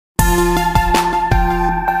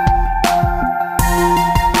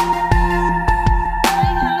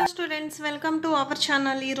Welcome to our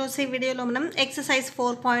channel. ఈరోజు ఈ వీడియోలో మనం ఎక్సర్సైజ్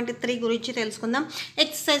 4.3 గురించి తెలుసుకుందాం.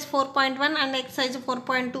 ఎక్సర్సైజ్ 4.1 అండ్ ఎక్సర్సైజ్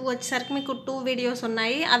 4.2 వచ్చేసరికి మీకు 2 వీడియోస్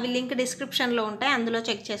ఉన్నాయి. అవి లింక్ డిస్క్రిప్షన్లో ఉంటాయి, అందులో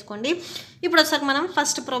చెక్ చేసుకోండి. ఇప్పుడు ఒకసారి మనం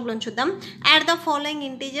ఫస్ట్ ప్రాబ్లం చూద్దాం. Add the following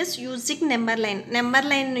integers using number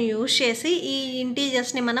లైన్ను యూజ్ చేసి ఈ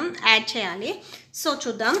ఇంటీజర్స్ని మనం యాడ్ చేయాలి. సో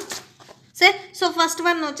చూద్దాం. సో ఫస్ట్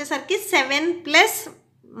వన్ వచ్చేసరికి 7 +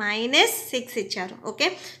 -6 ఇచ్చారు. ఓకే,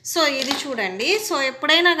 సో ఇది చూడండి. సో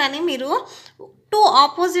ఎప్పుడైనా కానీ మీరు 2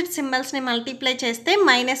 ఆపోజిట్ సింబల్స్ని మల్టిప్లై చేస్తే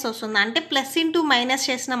మైనస్ వస్తుంది, అంటే ప్లస్ ఇంటూ మైనస్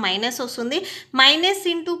చేసిన మైనస్ వస్తుంది, మైనస్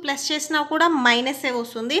ఇంటూ ప్లస్ చేసినా కూడా మైనసే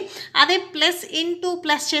వస్తుంది. అదే ప్లస్ ఇంటూ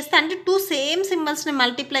ప్లస్ చేస్తే అంటే 2 సేమ్ సింబల్స్ని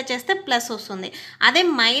మల్టిప్లై చేస్తే ప్లస్ వస్తుంది. అదే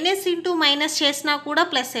మైనస్ ఇంటూ మైనస్ చేసినా కూడా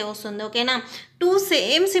ప్లస్ఏ వస్తుంది. ఓకేనా, 2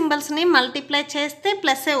 సేమ్ సింబల్స్ని మల్టిప్లై చేస్తే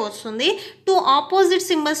ప్లస్ఏ వస్తుంది, 2 ఆపోజిట్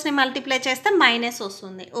సింబల్స్ని మల్టిప్లై చేస్తే మైనస్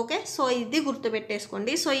వస్తుంది. ఓకే, సో ఇది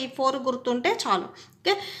గుర్తుపెట్టేసుకోండి. సో ఈ 4 గుర్తుంటే చాలు.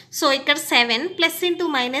 ఓకే, సో ఇక్కడ 7 plus into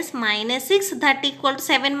minus -6 that equal to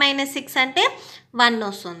 7 - 6 అంటే 1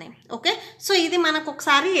 వస్తుంది. ఓకే, సో ఇది మనకు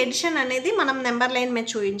ఒకసారి ఎడిషన్ అనేది మనం నెంబర్ లైన్ మీద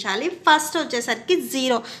చూపించాలి. ఫస్ట్ వచ్చేసరికి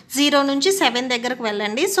 0 నుంచి 7 దగ్గరకు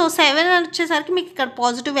వెళ్ళండి. సో 7 వచ్చేసరికి మీకు ఇక్కడ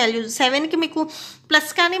పాజిటివ్ వాల్యూ, 7కి మీకు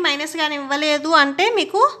ప్లస్ కానీ మైనస్ కానీ ఇవ్వలేదు అంటే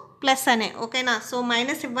మీకు ప్లస్ అనే. ఓకేనా, సో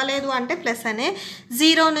మైనస్ ఇవ్వలేదు అంటే ప్లస్ అనే.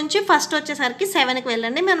 0 నుంచి ఫస్ట్ వచ్చేసరికి 7కి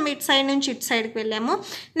వెళ్ళండి. మనం ఇటు సైడ్ నుంచి ఇటు సైడ్కి వెళ్ళాము.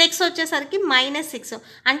 నెక్స్ట్ వచ్చేసరికి -6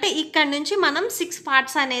 అంటే ఇక్కడ నుంచి మనం 6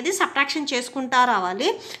 పార్ట్స్ అనేది సబ్ట్రాక్షన్ చేసుకుంటా రావాలి.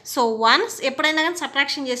 సో 1 ఎప్పుడైనా కానీ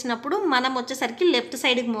సబ్ట్రాక్షన్ చేసినప్పుడు మనం వచ్చేసరికి లెఫ్ట్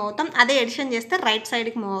సైడ్కి మూవ్ అవుతాం, అదే ఎడిషన్ చేస్తే రైట్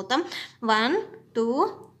సైడ్కి మూవ్ అవుతాం. 1 2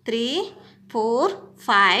 3 4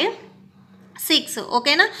 5 6.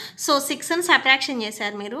 ఓకేనా, సో 6ని సబ్ట్రాక్షన్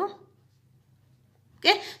చేశారు మీరు.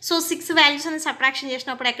 ఓకే, సో 6 వాల్యూస్ అని సబ్ట్రాక్షన్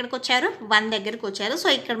చేసినప్పుడు ఎక్కడికి వచ్చారు? 1 దగ్గరికి వచ్చారు. సో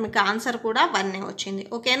ఇక్కడ మీకు ఆన్సర్ కూడా 1 వచ్చింది.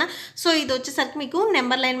 ఓకేనా, సో ఇది వచ్చేసరికి మీకు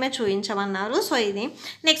నెంబర్ లైన్ మీద చూపించమన్నారు. సో ఇది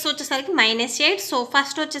నెక్స్ట్ వచ్చేసరికి -8. సో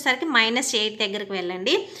ఫస్ట్ వచ్చేసరికి -8 దగ్గరికి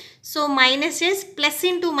వెళ్ళండి. So -8 plus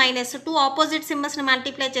into minus 2 opposite సింబల్స్ని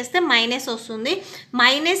multiply చేస్తే మైనస్ వస్తుంది.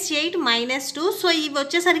 -8 -2. సో ఇవి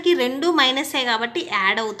వచ్చేసరికి 2 మైనసే కాబట్టి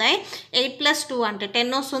యాడ్ అవుతాయి. 8 + 2 అంటే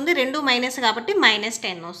 10 వస్తుంది. 2 మైనస్ కాబట్టి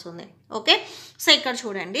 -10 వస్తుంది. ఓకే, సో ఇక్కడ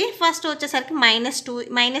చూడండి. ఫస్ట్ వచ్చేసరికి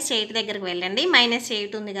 -8 దగ్గరికి వెళ్ళండి.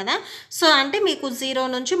 -8 ఉంది కదా, సో అంటే మీకు 0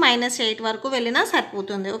 నుంచి -8 వరకు వెళ్ళినా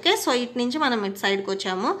సరిపోతుంది. ఓకే, సో ఇటు నుంచి మనం ఇటు సైడ్కి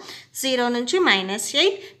వచ్చాము. 0 నుంచి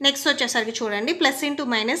 -8. నెక్స్ట్ వచ్చేసరికి చూడండి, ప్లస్ ఇంటూ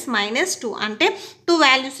మైనస్ -2 అంటే 2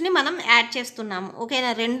 వాల్యూస్ని మనం యాడ్ చేస్తున్నాము.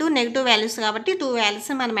 ఓకేనా, 2 నెగిటివ్ వాల్యూస్ కాబట్టి 2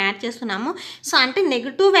 వాల్యూస్ని మనం యాడ్ చేస్తున్నాము. సో అంటే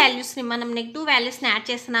నెగిటివ్ వాల్యూస్ని యాడ్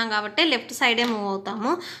చేస్తున్నాం కాబట్టి లెఫ్ట్ సైడే మూవ్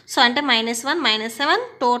అవుతాము. సో అంటే -1 -7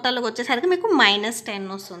 టోటల్గా వచ్చేసరికి మీకు -10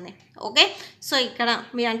 వస్తుంది. ఓకే, సో ఇక్కడ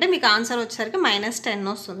మీకు ఆన్సర్ వచ్చేసరికి -10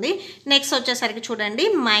 వస్తుంది. నెక్స్ట్ వచ్చేసరికి చూడండి,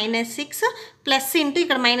 -6 ప్లస్ ఇంటూ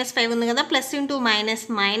ఇక్కడ -5 ఉంది కదా, ప్లస్ ఇంటూ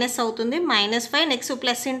మైనస్ అవుతుంది -5. నెక్స్ట్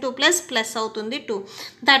ప్లస్ ఇంటూ ప్లస్ అవుతుంది 2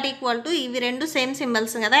 దట్ ఈక్వల్ టు ఇవి 2 సేమ్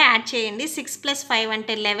సింబల్స్ కదా, యాడ్ చేయండి. 6 + 5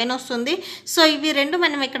 అంటే 11 వస్తుంది. సో ఇవి 2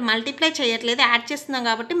 మనం ఇక్కడ మల్టిప్లై చేయట్లేదు, యాడ్ చేస్తున్నాం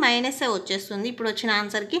కాబట్టి మైనసే వచ్చేస్తుంది. ఇప్పుడు వచ్చిన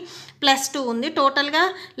ఆన్సర్కి +2 ఉంది. టోటల్గా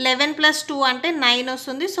 11 + 2 అంటే 9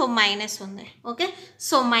 వస్తుంది. సో మైనస్ ఉంది. ఓకే,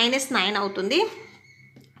 సో -9 అవుతుంది.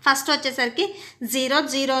 ఫస్ట్ వచ్చేసరికి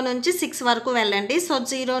 0 నుంచి 6 వరకు వెళ్ళండి. సో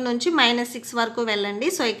 0 నుంచి -6 వరకు వెళ్ళండి.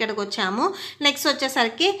 సో ఇక్కడికి వచ్చాము. నెక్స్ట్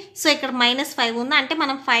వచ్చేసరికి సో ఇక్కడ -5 ఉంది, అంటే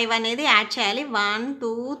మనం 5 అనేది యాడ్ చేయాలి. 1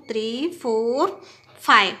 2 3 4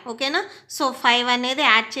 5. ఓకేనా, సో 5 అనేది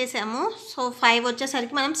యాడ్ చేసాము. సో 5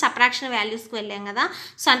 వచ్చేసరికి మనం సబ్ట్రాక్షన్ వాల్యూస్కి వెళ్ళాం కదా,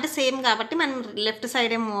 సో అంటే సేమ్ కాబట్టి మనం లెఫ్ట్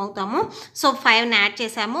సైడే మూవ్ అవుతాము. సో 5ని యాడ్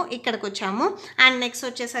చేసాము, ఇక్కడికి వచ్చాము. అండ్ నెక్స్ట్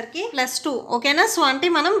వచ్చేసరికి +2. ఓకేనా, సో అంటే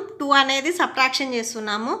మనం 2 అనేది సబ్ట్రాక్షన్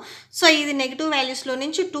చేస్తున్నాము. సో ఇది నెగిటివ్ వాల్యూస్లో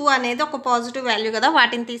నుంచి 2 అనేది ఒక పాజిటివ్ వాల్యూ కదా,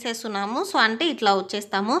 వాటిని తీసేస్తున్నాము. సో అంటే ఇట్లా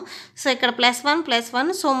వచ్చేస్తాము. సో ఇక్కడ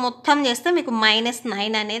 +1 సో మొత్తం చేస్తే మీకు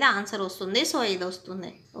 -9 అనేది ఆన్సర్ వస్తుంది. సో ఇది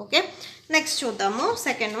వస్తుంది. ఓకే, నెక్స్ట్ చూద్దాము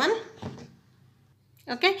second one.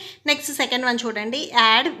 Okay, next second one చూడండి.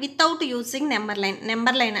 Add without using number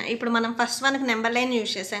line. ఇప్పుడు మనం ఫస్ట్ వన్కి నెంబర్ లైన్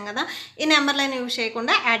యూజ్ చేసాం కదా, ఈ నెంబర్ లైన్ యూజ్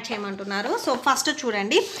చేయకుండా యాడ్ చేయమంటున్నారు. సో ఫస్ట్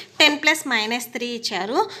చూడండి, 10 + -3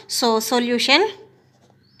 ఇచ్చారు. So solution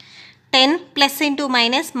 10 plus into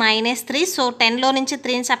 -3. So 10లో నుంచి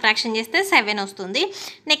 3ని సబ్ట్రాక్షన్ చేస్తే 7 వస్తుంది.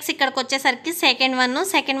 నెక్స్ట్ ఇక్కడికి వచ్చేసరికి సెకండ్ వన్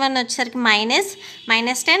వచ్చేసరికి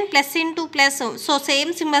 -10 plus into plus. So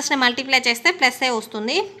same సింబల్స్ని multiply చేస్తే ప్లస్ఏ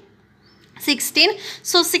వస్తుంది. 16.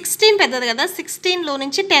 సో 16 పెద్దది కదా, 16లో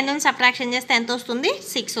నుంచి 10ని సబ్ట్రాక్షన్ చేస్తే ఎంత వస్తుంది?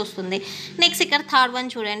 6 వస్తుంది. నెక్స్ట్ ఇక్కడ థర్డ్ వన్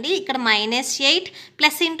చూడండి, ఇక్కడ -8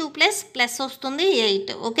 ప్లస్ ఇంటూ ప్లస్ వస్తుంది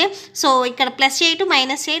 8. ఓకే, సో ఇక్కడ +8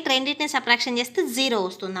 -8 రెండింటిని సబ్ట్రాక్షన్ చేస్తే 0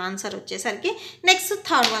 వస్తుంది ఆన్సర్ వచ్చేసరికి. నెక్స్ట్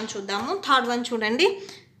థర్డ్ వన్ చూద్దాము. థర్డ్ వన్ చూడండి.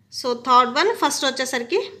 సో థర్డ్ వన్ ఫస్ట్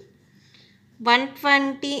వచ్చేసరికి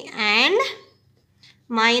 120 అండ్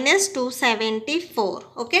 -274.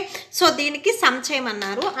 ఓకే, సో దీనికి సమ్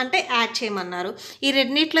చేయమన్నారు, అంటే యాడ్ చేయమన్నారు. ఈ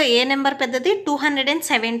రెండిట్లో ఏ నెంబర్ పెద్దది?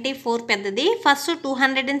 274 పెద్దది. ఫస్ట్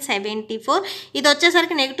 274, ఇది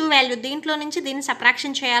వచ్చేసరికి నెగిటివ్ వాల్యూ, దీంట్లో నుంచి దీన్ని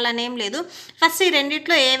సబ్ట్రాక్షన్ చేయాలని ఏం లేదు. ఫస్ట్ ఈ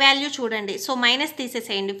రెండిట్లో ఏ వాల్యూ చూడండి, సో మైనస్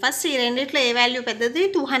తీసేసేయండి. ఫస్ట్ ఈ రెండిట్లో ఏ వాల్యూ పెద్దది?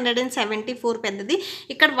 274 పెద్దది.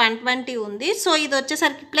 ఇక్కడ 120 ఉంది, సో ఇది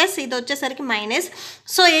వచ్చేసరికి ప్లస్, ఇది వచ్చేసరికి మైనస్.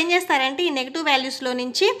 సో ఏం చేస్తారంటే ఈ నెగిటివ్ వాల్యూస్లో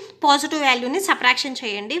నుంచి పాజిటివ్ వాల్యూని సబ్ట్రాక్షన్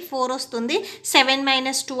చేయండి. 4 వస్తుంది. 7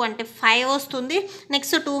 - 2 అంటే 5 వస్తుంది.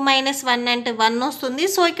 నెక్స్ట్ 2 - 1 అంటే 1 వస్తుంది.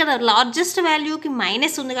 సో ఇక్కడ లార్జెస్ట్ వాల్యూకి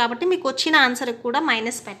మైనస్ ఉంది కాబట్టి మీకు వచ్చిన ఆన్సర్కి కూడా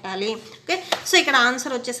మైనస్ పెట్టాలి. ఓకే, సో ఇక్కడ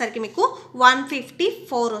ఆన్సర్ వచ్చేసరికి మీకు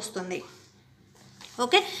 154 వస్తుంది.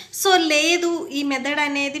 ఓకే, సో లేదు ఈ మెథడ్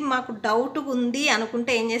అనేది మాకు డౌట్ ఉంది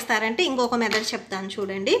అనుకుంటే ఏం చేస్తారంటే ఇంకొక మెథడ్ చెప్తాను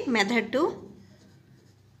చూడండి. మెథడ్ 2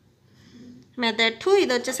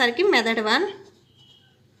 ఇది వచ్చేసరికి మెథడ్ 1.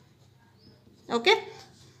 ఓకే,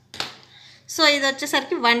 సో ఇది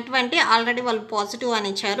వచ్చేసరికి 120 ఆల్రెడీ వాళ్ళు పాజిటివ్ అని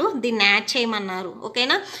ఇచ్చారు, దీన్ని యాడ్ చేయమన్నారు.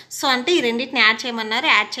 ఓకేనా, సో అంటే ఈ రెండింటిని యాడ్ చేయమన్నారు.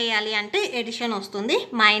 యాడ్ చేయాలి అంటే ఎడిషన్ వస్తుంది.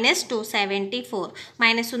 -274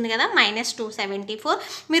 మైనస్ ఉంది కదా, -274.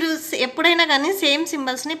 మీరు ఎప్పుడైనా కానీ సేమ్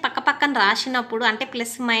సింబల్స్ని పక్క పక్కన రాసినప్పుడు, అంటే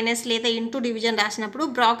ప్లస్ మైనస్ లేదా ఇంటూ డివిజన్ రాసినప్పుడు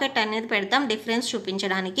బ్రాకెట్ అనేది పెడతాం డిఫరెన్స్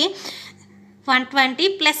చూపించడానికి. 120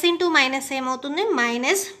 ప్లస్ ఇంటూ మైనస్ ఏమవుతుంది?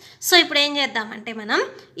 మైనస్. సో ఇప్పుడు ఏం చేద్దామంటే మనం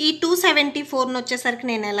ఈ 274ని వచ్చేసరికి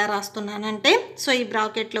నేను ఎలా రాస్తున్నానంటే, సో ఈ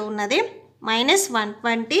బ్రాకెట్లో ఉన్నది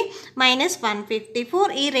 -120 -154,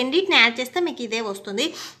 ఈ రెండింటిని యాడ్ చేస్తే మీకు ఇదే వస్తుంది.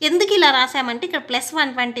 ఎందుకు ఇలా రాసామంటే ఇక్కడ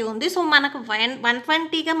 +120 ఉంది, సో మనకు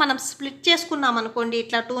 120గా మనం స్ప్లిట్ చేసుకున్నాం అనుకోండి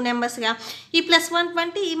ఇట్లా 2 నెంబర్స్గా, ఈ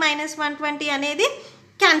 +120 ఈ -120 అనేది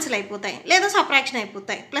క్యాన్సిల్ అయిపోతాయి లేదా సబ్ట్రాక్షన్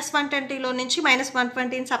అయిపోతాయి. +120లో నుంచి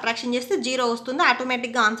 -120ని సబ్ట్రాక్షన్ చేస్తే 0 వస్తుంది,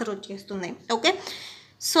 ఆటోమేటిక్గా ఆన్సర్ వచ్చేస్తుంది. Okay,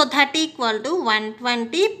 so that equal to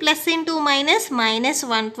 120 plus into minus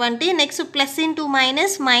 -120, next plus into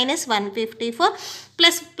minus -154,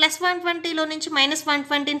 plus 120లో నుంచి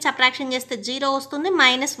 -120ని సబ్ట్రాక్షన్ చేస్తే 0 వస్తుంది,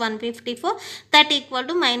 -154. దట్ ఈక్వల్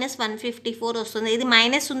టు -154 వస్తుంది. ఇది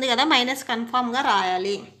మైనస్ ఉంది కదా, మైనస్ కన్ఫామ్గా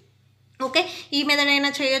రాయాలి. ఓకే, ఈ మెథడ్ అయినా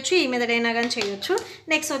చేయొచ్చు, ఈ మెథడ్ అయినా కానీ చేయొచ్చు.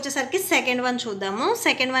 నెక్స్ట్ వచ్చేసరికి సెకండ్ వన్ చూద్దాము.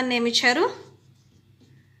 సెకండ్ వన్ ఏమి ఇచ్చారు?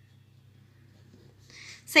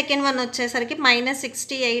 సెకండ్ వన్ వచ్చేసరికి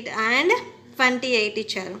 -68 అండ్ 28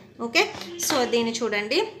 ఇచ్చారు. ఓకే, సో దీన్ని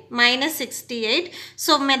చూడండి, -68.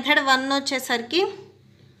 సో మెథడ్ 1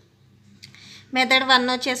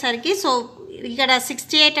 వచ్చేసరికి సో ఇక్కడ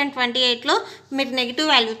 68 అండ్ 28లో మీరు నెగిటివ్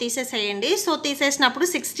వాల్యూ తీసేసేయండి. సో తీసేసినప్పుడు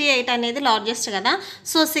 68 అనేది లార్జెస్ట్ కదా,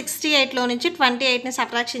 సో 68లో నుంచి 28ని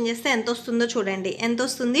సబ్ట్రాక్షన్ చేస్తే ఎంత వస్తుందో చూడండి. ఎంత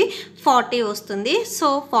వస్తుంది? 40 వస్తుంది. సో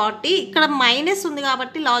 40, ఇక్కడ మైనస్ ఉంది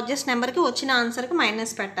కాబట్టి లార్జెస్ట్ నెంబర్కి వచ్చిన ఆన్సర్కి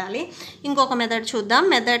మైనస్ పెట్టాలి. ఇంకొక మెథడ్ చూద్దాం.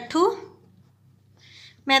 మెథడ్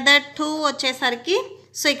 2 వచ్చేసరికి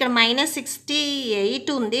సో ఇక్కడ -68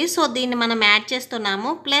 ఉంది, సో దీన్ని మనం యాడ్ చేస్తున్నాము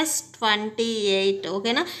 +28.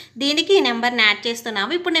 ఓకేనా, దీనికి ఈ నెంబర్ని యాడ్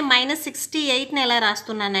చేస్తున్నాము. ఇప్పుడు నేను -68ని ఎలా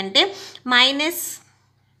రాస్తున్నానంటే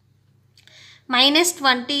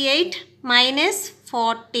 -28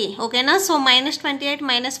 -40. ఓకేనా, సో -28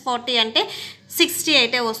 -40 అంటే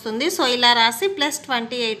 68 వస్తుంది. సో ఇలా రాసి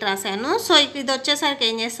 +28 రాశాను. సో ఇది వచ్చేసరికి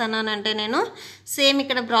ఏం చేస్తున్నానంటే నేను సేమ్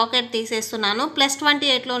ఇక్కడ బ్రాకెట్ తీసేస్తున్నాను.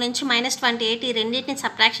 +28లో నుంచి -28 ఈ రెండింటిని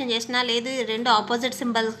సబ్ట్రాక్షన్ చేసినా లేదు, ఈ రెండు ఆపోజిట్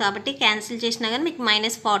సింబల్స్ కాబట్టి క్యాన్సిల్ చేసినా కానీ మీకు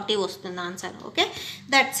 -40 వస్తుంది ఆన్సర్. ఓకే,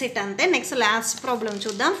 దట్స్ ఇట్, అంతే. నెక్స్ట్ లాస్ట్ ప్రాబ్లం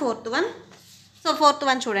చూద్దాం, fourth one. So fourth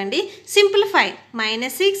one చూడండి, సింప్లిఫై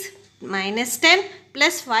 -6 -10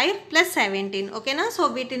 +5 +17. ఓకేనా, సో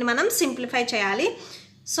వీటిని మనం సింప్లిఫై చేయాలి.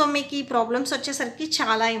 సో మీకు ఈ ప్రాబ్లమ్స్ వచ్చేసరికి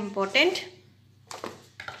చాలా ఇంపార్టెంట్.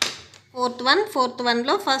 ఫోర్త్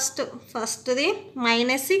వన్లో ఫస్ట్ది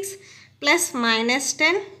 -6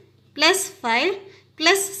 +-10 +5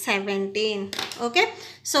 +17. ఓకే,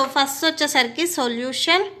 సో ఫస్ట్ వచ్చేసరికి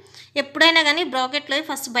సొల్యూషన్. ఎప్పుడైనా కానీ బ్రాకెట్లో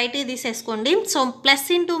ఫస్ట్ బయటికి తీసేసుకోండి. సో ప్లస్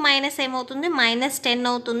ఇంటూ మైనస్ ఏమవుతుంది? -10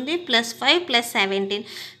 అవుతుంది, +5 +17.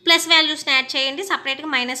 ప్లస్ వాల్యూస్ని యాడ్ చేయండి, సపరేట్గా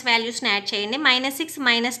మైనస్ వాల్యూస్ని యాడ్ చేయండి. -6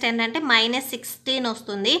 -10 అంటే -16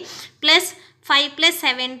 వస్తుంది, +5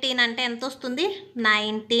 +17 అంటే ఎంత వస్తుంది?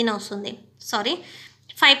 19 వస్తుంది.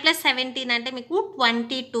 5 + 17 అంటే మీకు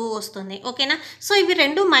 22 వస్తుంది. ఓకేనా, సో ఇవి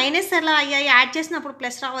రెండు మైనస్ ఎలా అయ్యాయి? యాడ్ చేసినప్పుడు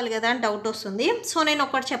ప్లస్ రావాలి కదా అని డౌట్ వస్తుంది. సో నేను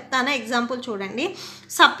ఒకటి చెప్తాను, ఎగ్జాంపుల్ చూడండి.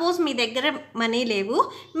 సపోజ్ మీ దగ్గర మనీ లేవు,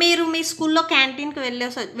 మీరు మీ స్కూల్లో క్యాంటీన్కి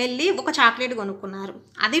వెళ్ళి ఒక చాక్లెట్ కొనుక్కున్నారు,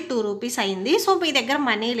 అది 2 రూపీస్ అయింది. సో మీ దగ్గర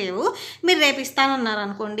మనీ లేవు, మీరు రేపు ఇస్తానన్నారు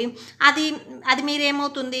అనుకోండి, అది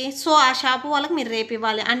మీరేమవుతుంది? సో ఆ షాపు వాళ్ళకి మీరు రేపు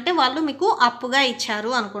ఇవ్వాలి, అంటే వాళ్ళు మీకు అప్పుగా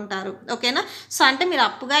ఇచ్చారు అనుకుంటారు. ఓకేనా, సో అంటే మీరు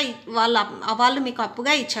అప్పుగా వాళ్ళు మీకు అప్పుగా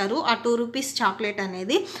తప్పుగా ఇచ్చారు ఆ 2 రూపీస్ చాక్లెట్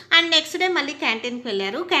అనేది. అండ్ నెక్స్ట్ డే మళ్ళీ క్యాంటీన్కి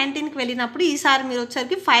వెళ్ళారు. క్యాంటీన్కి వెళ్ళినప్పుడు ఈసారి మీరు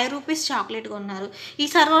వచ్చేసరికి 5 రూపీస్ చాక్లెట్ కొన్నారు.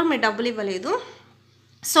 ఈసారి కూడా మీరు డబ్బులు ఇవ్వలేదు.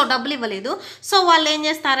 సో వాళ్ళు ఏం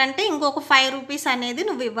చేస్తారంటే ఇంకొక 5 రూపీస్ అనేది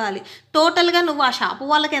నువ్వు ఇవ్వాలి. టోటల్గా నువ్వు ఆ షాపు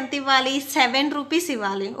వాళ్ళకి ఎంత ఇవ్వాలి, 7 రూపీస్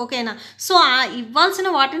ఇవ్వాలి. ఓకేనా? సో ఆ ఇవ్వాల్సిన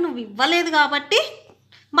వాటిని నువ్వు ఇవ్వలేదు కాబట్టి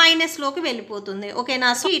మైనస్లోకి వెళ్ళిపోతుంది.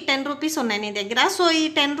 ఓకేనా? సో ఈ 10 రూపీస్ ఉన్నాయి నీ దగ్గర. సో ఈ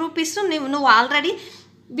 10 రూపీస్ నువ్వు ఆల్రెడీ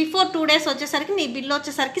బిఫోర్ 2 డేస్ వచ్చేసరికి నీ బిల్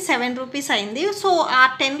వచ్చేసరికి 7 రూపీస్ అయింది. సో ఆ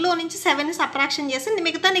 10లో నుంచి 7ని సబ్ట్రాక్షన్ చేసి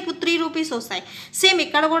మిగతా నీకు 3 రూపీస్ వస్తాయి. సేమ్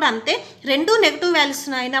ఇక్కడ కూడా అంతే. 2 నెగిటివ్ వాల్యూస్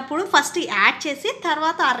అయినప్పుడు ఫస్ట్ యాడ్ చేసి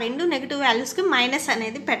తర్వాత ఆ 2 నెగిటివ్ వాల్యూస్కి మైనస్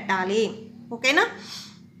అనేది పెట్టాలి. ఓకేనా?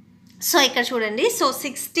 సో ఇక్కడ చూడండి. So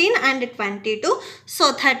 16 and 22, so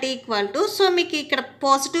 30 equal to, so మీకు ఇక్కడ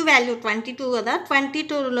పాజిటివ్ వాల్యూ 22 కదా,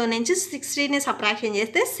 22లో నుంచి 16ని సబ్ట్రాక్షన్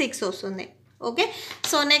చేస్తే 6 వస్తుంది. ఓకే.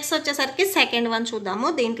 సో నెక్స్ట్ వచ్చేసరికి సెకండ్ వన్ చూద్దాము.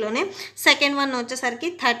 దీంట్లోనే సెకండ్ వన్ వచ్చేసరికి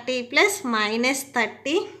 30 plus minus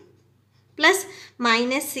 30 plus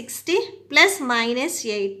minus 60 plus minus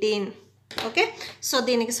 18. Okay. So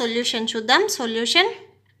దీనికి సొల్యూషన్ చూద్దాం. Solution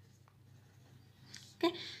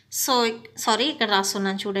okay. సో సారీ ఇక్కడ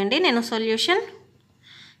రాస్తున్నాను చూడండి నేను. Solution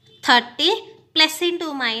 30 plus into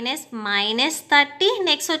minus minus 30,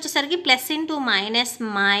 next వచ్చేసరికి plus into minus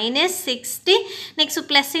minus 60, next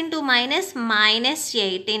plus into minus minus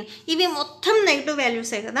 18. ఇవి మొత్తం నెగిటివ్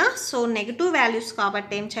వాల్యూసే కదా. సో నెగిటివ్ వాల్యూస్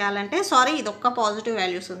కాబట్టి ఏం చేయాలంటే, సారీ ఇది ఒక్క పాజిటివ్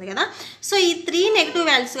వాల్యూస్ ఉంది కదా. సో ఈ 3 నెగిటివ్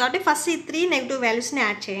వాల్యూస్ కాబట్టి ఫస్ట్ ఈ 3 నెగిటివ్ వాల్యూస్ని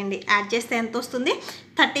యాడ్ చేయండి. యాడ్ చేస్తే ఎంత వస్తుంది?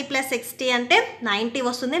 30 ప్లస్ 60 అంటే 90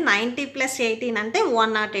 వస్తుంది. 90 ప్లస్ 18 అంటే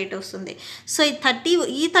 108 వస్తుంది. సో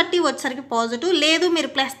ఈ 30 వచ్చేసరికి పాజిటివ్. లేదు మీరు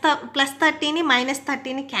ప్లస్ 30ని మైనస్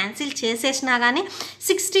 30ని క్యాన్సిల్ చేసేసినా కానీ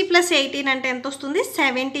 60 ప్లస్ 18 అంటే ఎంత వస్తుంది?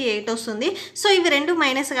 78 వస్తుంది. సో ఇవి రెండు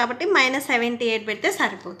మైనస్ కాబట్టి మైనస్ 78 పెడితే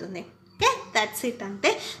సరిపోతుంది. ఓకే, దట్స్ ఇట్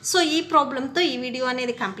అంతే. సో ఈ ప్రాబ్లంతో ఈ వీడియో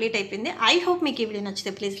అనేది కంప్లీట్ అయిపోయింది. ఐ హోప్ మీకు ఈ వీడియో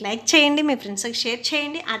నచ్చితే ప్లీజ్ లైక్ చేయండి, మీ ఫ్రెండ్స్కి షేర్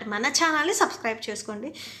చేయండి, అండ్ మన ఛానల్ని సబ్స్క్రైబ్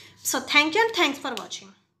చేసుకోండి. So thank you and thanks for watching.